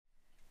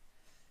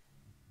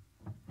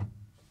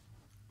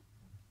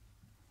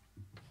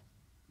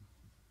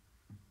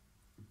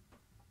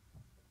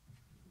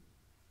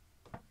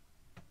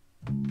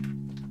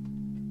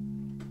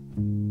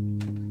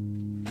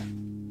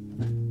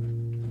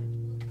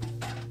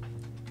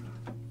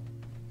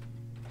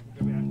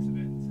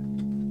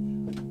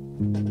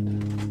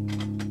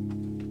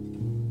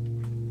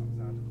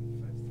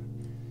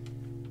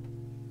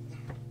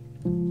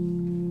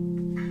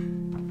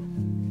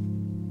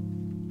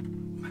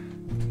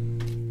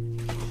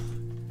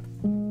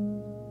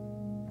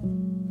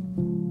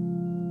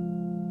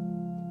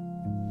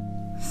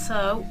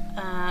So,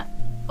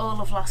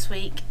 all of last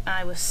week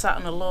I was sat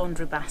on a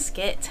laundry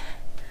basket.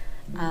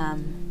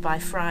 By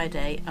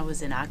Friday I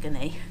was in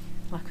agony,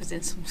 like I was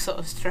in some sort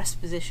of stress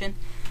position.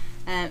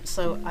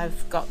 So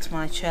I've got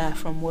my chair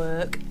from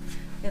work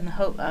in the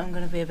hope that I'm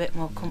going to be a bit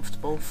more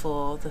comfortable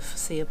for the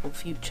foreseeable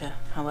future,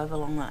 however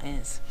long that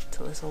is,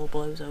 till this all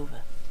blows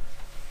over.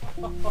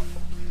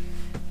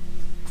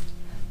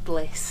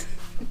 Bliss.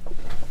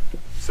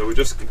 So we're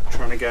just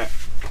trying to get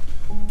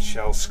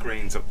Shell's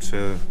screens up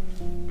to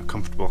a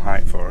comfortable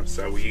height for us.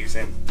 So we're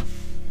using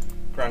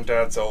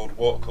Grandad's old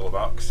water colour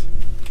box.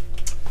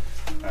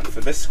 And for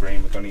this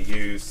screen we're going to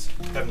use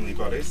Heavenly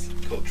Bodies,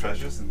 Cult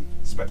Treasures and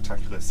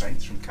Spectacular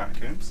Saints from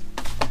Catacombs,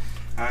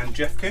 and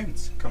Jeff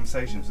Koons,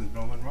 Conversations with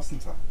Norman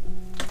Rosenthal.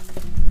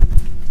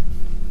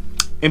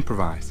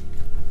 Improvise.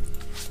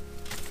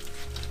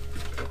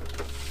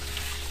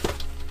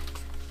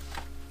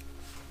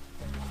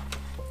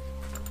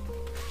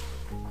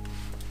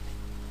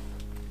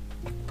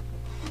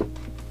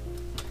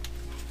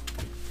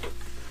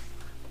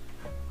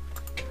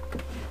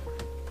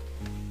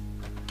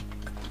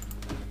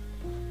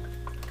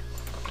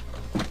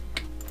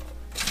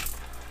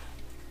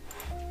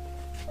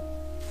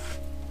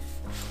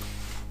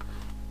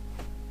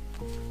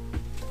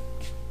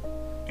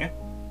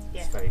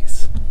 Yeah.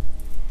 Face.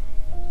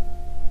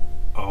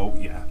 Oh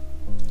yeah.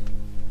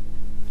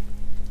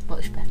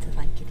 Much better,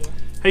 thank you, dear.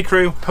 Hey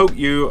crew, hope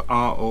you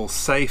are all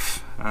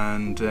safe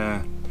and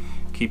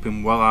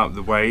keeping well out of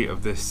the way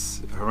of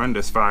this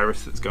horrendous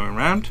virus that's going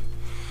around.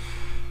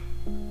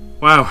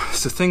 Wow,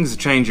 so things are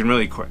changing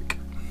really quick.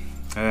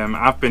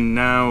 I've been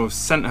now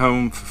sent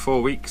home for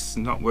 4 weeks,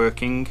 not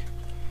working.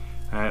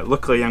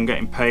 Luckily I'm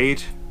getting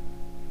paid.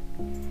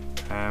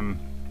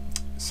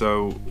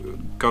 So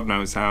God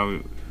knows how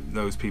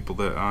those people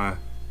that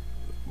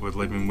were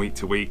living week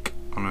to week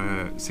on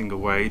a single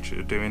wage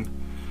are doing.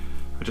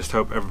 I just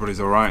hope everybody's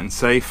alright and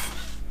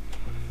safe.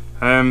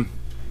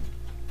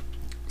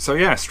 So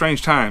yeah,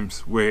 strange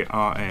times we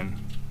are in.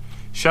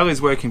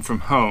 Shelley's working from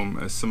home,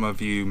 as some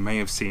of you may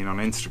have seen on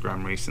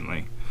Instagram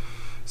recently.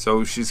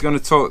 So she's going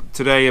to talk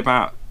today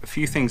about a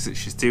few things that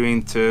she's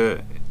doing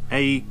to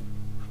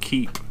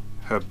keep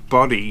her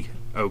body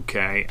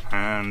okay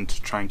and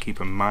try and keep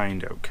her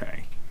mind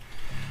okay.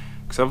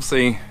 Because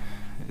obviously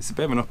it's a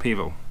bit of an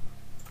upheaval,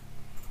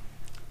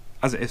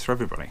 as it is for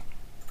everybody.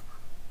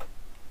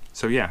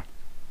 So yeah,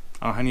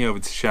 I'll hand you over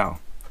to Shell,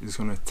 who's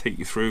going to take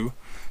you through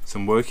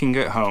some working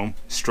at home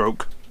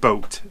 /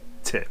 boat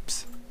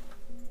tips.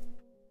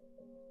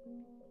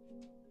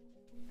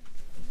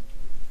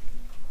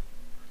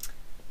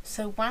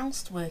 So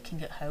whilst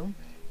working at home,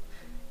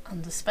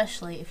 and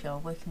especially if you're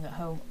working at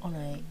home on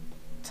a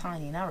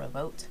tiny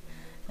narrowboat,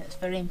 it's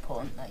very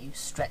important that you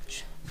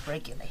stretch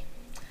regularly.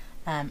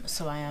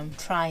 So I am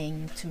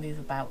trying to move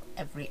about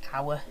every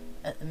hour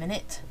at the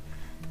minute,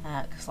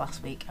 because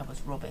last week I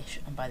was rubbish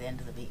and by the end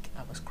of the week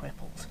I was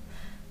crippled.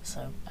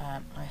 So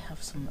I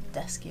have some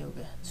desk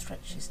yoga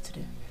stretches to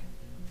do.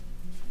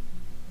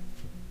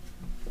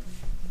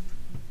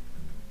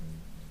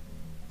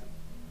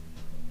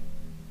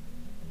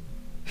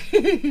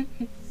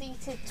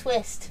 Seated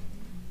twist.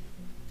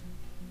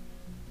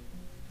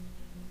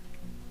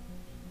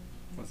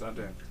 What's that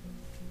doing?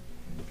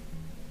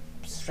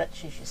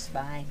 Stretches your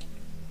spine,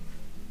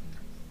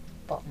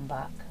 bottom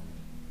back.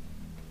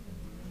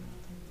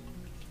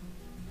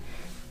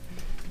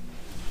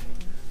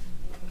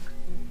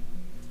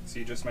 So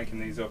you're just making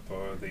these up,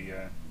 or are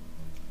the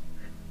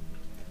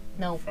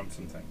No, from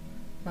something?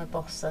 my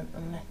boss sent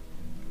them me.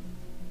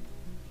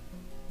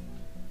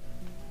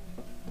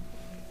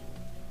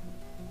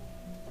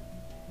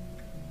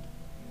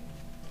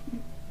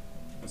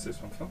 What's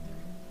this one for?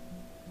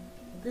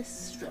 This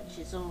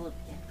stretches all of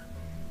your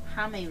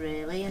hammy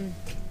really and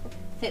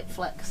hip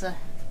flexor.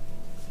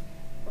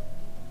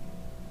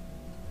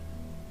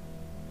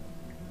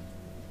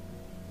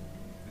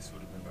 This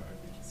would have been better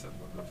if you said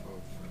what before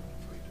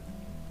you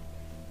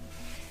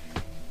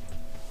did.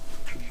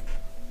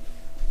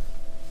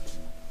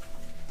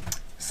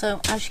 So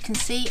as you can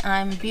see,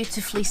 I'm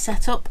beautifully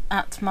set up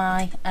at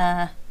my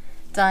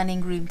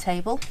dining room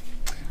table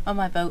on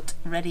my boat,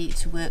 ready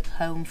to work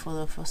home for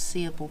the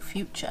foreseeable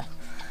future.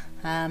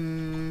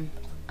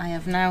 I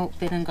have now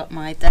been and got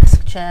my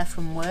desk chair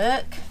from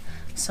work,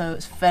 so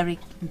it's very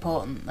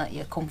important that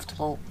you're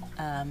comfortable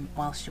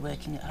whilst you're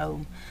working at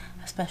home,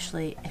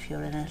 especially if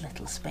you're in a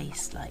little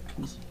space like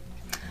me.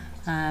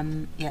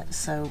 Yeah,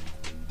 so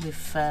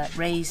we've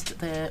raised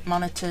the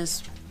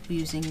monitors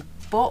using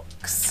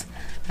books,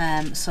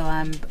 so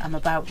I'm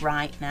about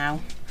right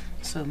now,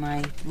 so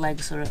my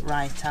legs are at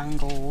right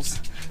angles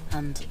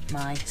and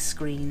my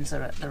screens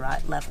are at the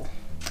right level.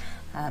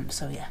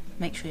 So yeah,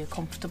 make sure you're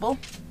comfortable.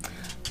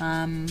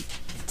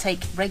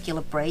 Take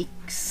regular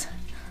breaks.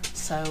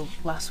 So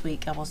last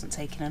week I wasn't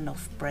taking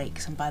enough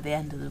breaks, and by the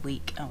end of the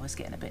week I was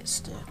getting a bit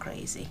stir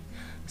crazy.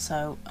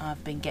 So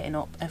I've been getting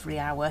up every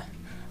hour,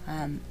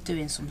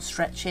 doing some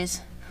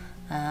stretches,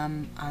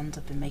 and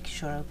I've been making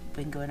sure I've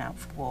been going out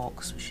for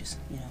walks, which is,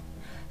 you know,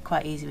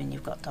 quite easy when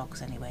you've got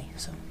dogs anyway.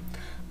 So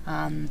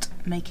and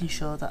making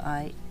sure that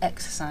I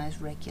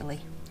exercise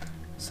regularly.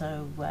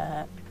 So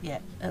yeah,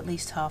 at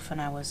least half an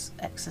hour's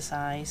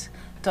exercise.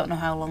 Don't know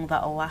how long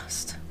that'll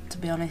last, to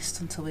be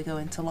honest, until we go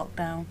into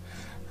lockdown,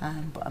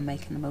 but I'm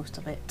making the most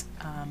of it,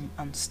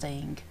 and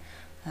staying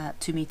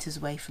 2 metres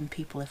away from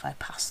people if I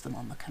pass them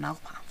on the canal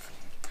path.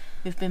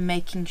 We've been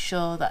making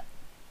sure that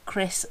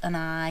Chris and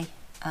I,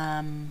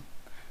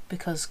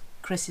 because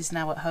Chris is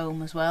now at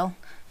home as well,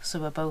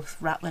 so we're both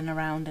rattling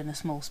around in a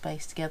small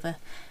space together,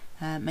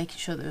 making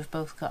sure that we've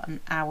both got an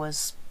hour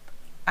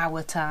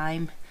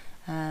time.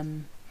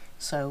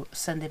 So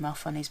send him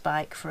off on his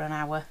bike for an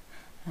hour.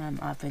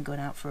 I've been going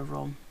out for a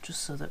run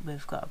just so that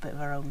we've got a bit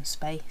of our own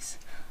space,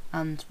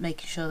 and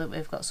making sure that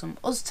we've got some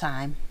us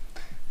time,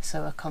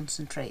 so a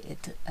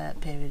concentrated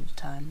period of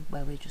time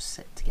where we just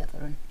sit together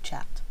and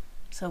chat.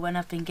 So when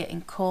I've been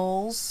getting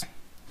calls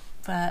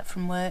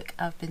from work,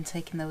 I've been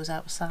taking those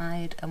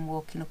outside and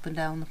walking up and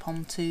down the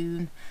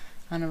pontoon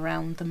and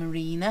around the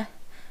marina,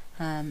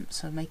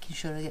 so making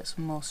sure I get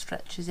some more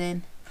stretches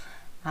in.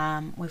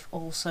 We've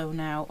also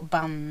now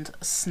banned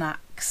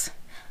snacks,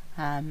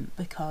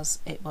 because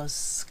it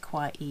was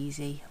quite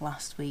easy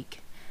last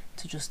week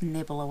to just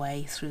nibble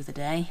away through the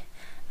day.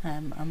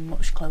 I'm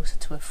much closer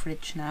to a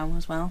fridge now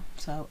as well,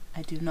 so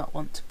I do not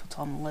want to put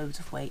on loads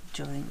of weight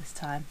during this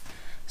time.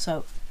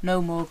 So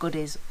no more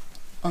goodies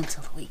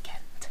until the weekend.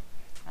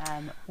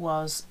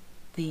 Was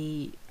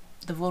the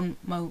one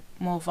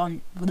more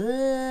von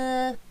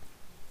bleh.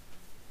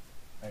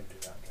 Maybe do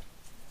that again.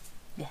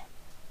 Yeah.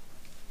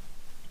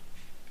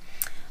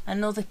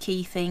 Another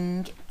key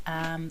thing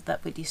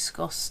that we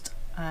discussed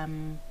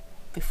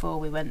before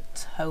we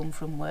went home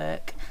from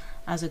work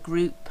as a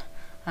group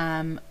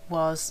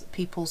was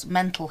people's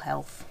mental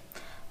health.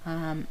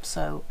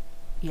 So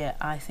yeah,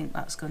 I think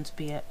that's going to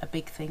be a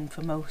big thing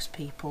for most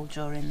people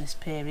during this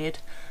period.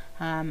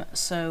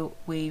 So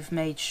we've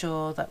made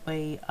sure that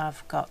we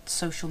have got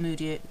social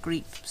media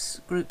groups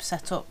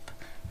set up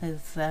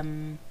with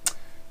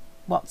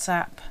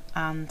WhatsApp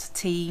and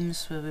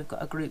Teams, where we've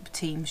got a group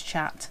Teams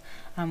chat,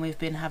 and we've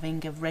been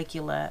having a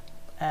regular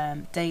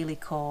daily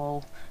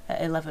call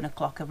at 11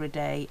 o'clock every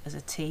day as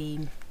a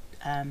team,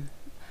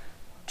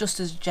 just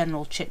as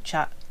general chit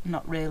chat,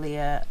 not really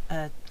a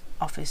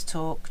office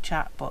talk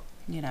chat, but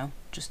you know,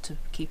 just to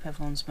keep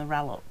everyone's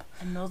morale up.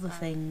 Another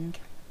thing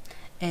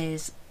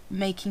is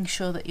making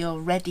sure that you're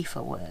ready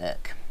for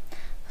work.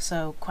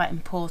 So quite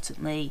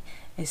importantly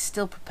is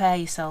still prepare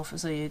yourself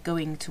as though you're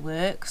going to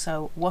work.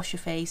 So wash your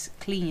face,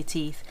 clean your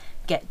teeth,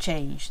 get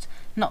changed.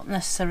 Not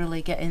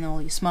necessarily get in all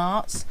your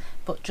smarts,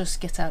 but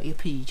just get out your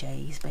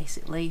PJs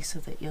basically, so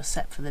that you're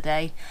set for the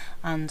day.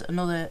 And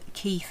another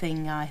key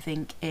thing I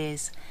think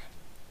is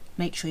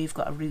make sure you've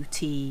got a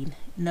routine.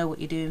 Know what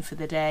you're doing for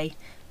the day,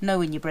 know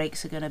when your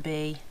breaks are going to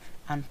be,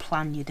 and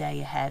plan your day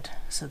ahead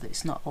so that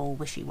it's not all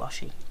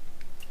wishy-washy.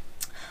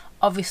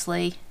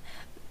 Obviously,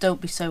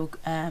 don't be so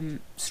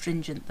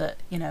stringent that,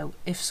 you know,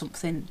 if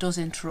something does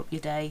interrupt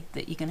your day,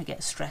 that you're going to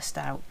get stressed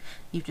out.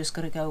 You've just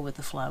got to go with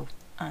the flow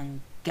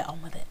and get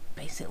on with it,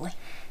 basically.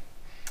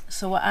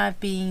 So what I've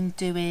been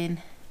doing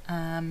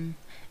in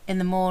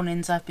the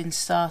mornings, I've been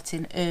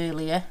starting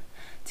earlier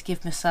to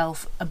give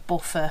myself a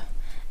buffer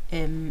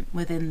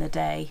within the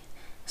day,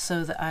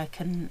 so that I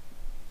can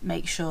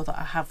make sure that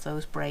I have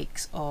those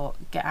breaks or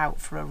get out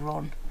for a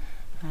run.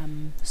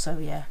 So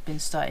yeah, been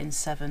starting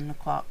 7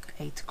 o'clock,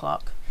 8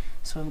 o'clock,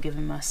 so I'm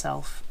giving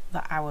myself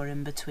that hour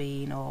in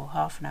between, or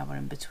half an hour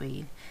in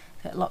between,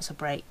 get lots of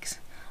breaks,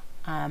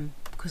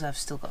 because I've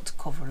still got to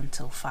cover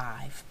until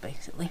 5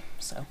 basically.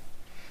 So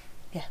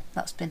yeah,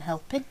 that's been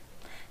helping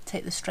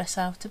take the stress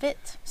out of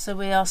it. So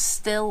we are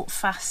still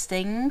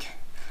fasting,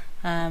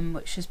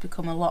 which has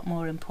become a lot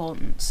more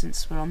important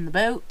since we're on the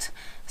boat.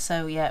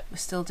 So yeah, we're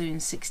still doing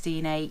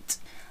 16/8,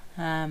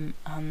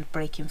 and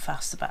breaking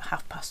fast about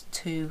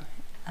 2:30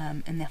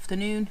 in the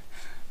afternoon,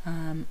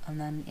 and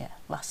then yeah,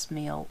 last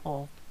meal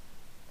or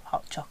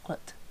hot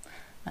chocolate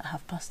at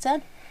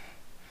 10:30.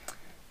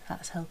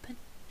 That's helping,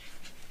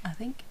 I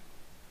think.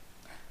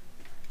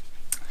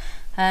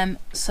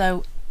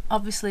 So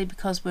obviously,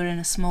 because we're in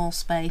a small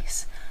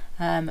space,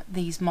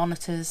 these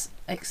monitors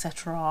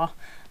etc.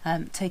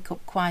 Take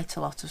up quite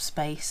a lot of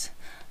space.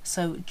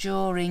 So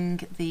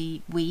during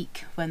the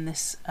week when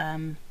this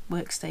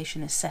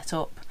workstation is set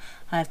up,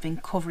 I've been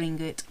covering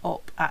it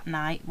up at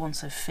night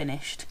once I've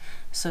finished,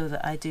 so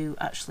that I do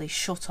actually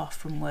shut off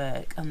from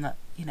work, and that,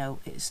 you know,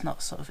 it's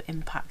not sort of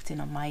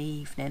impacting on my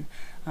evening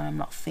and I'm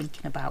not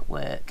thinking about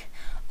work.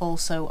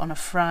 Also on a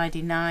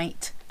Friday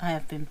night, I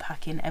have been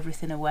packing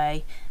everything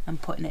away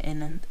and putting it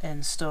in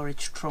a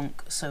storage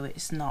trunk, so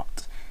it's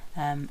not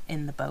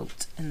in the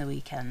boat in the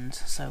weekend.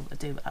 So I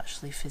do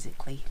actually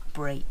physically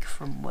break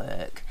from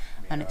work,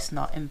 and it's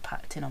not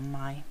impacting on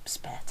my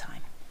spare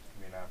time.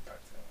 I mean, I've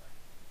packed it away.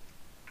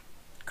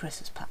 Chris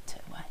has packed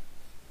it away.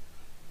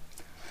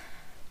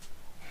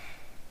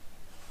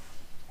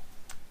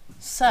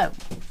 So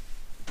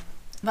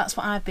that's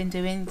what I've been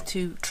doing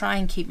to try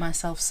and keep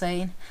myself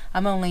sane.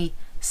 I'm only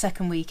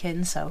second week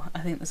in, so I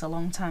think there's a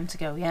long time to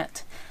go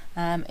yet.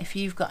 If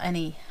you've got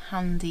any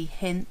handy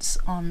hints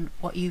on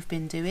what you've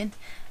been doing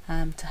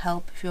to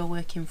help if you're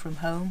working from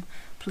home,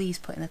 please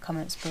put in the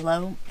comments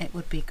below. It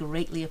would be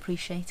greatly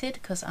appreciated,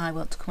 because I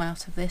want to come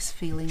out of this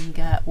feeling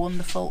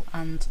wonderful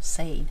and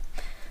sane.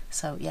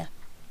 So yeah,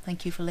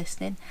 thank you for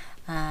listening.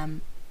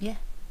 Yeah,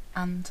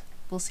 and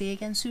we'll see you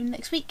again soon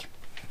next week.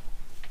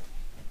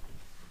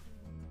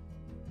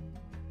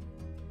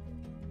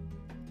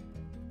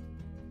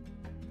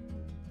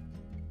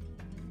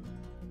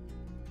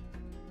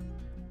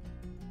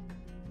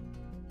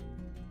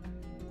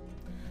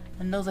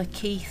 Another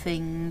key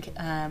thing,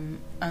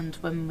 and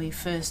when we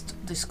first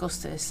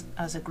discussed this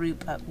as a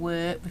group at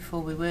work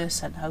before we were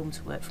sent home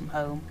to work from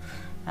home,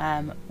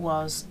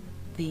 was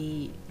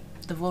the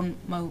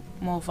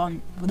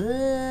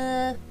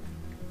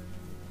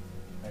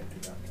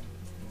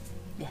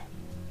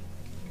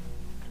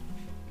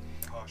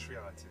harsh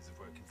realities of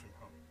working from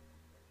home.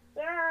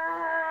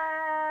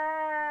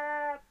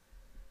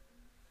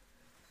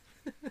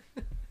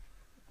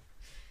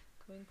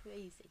 Going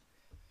crazy.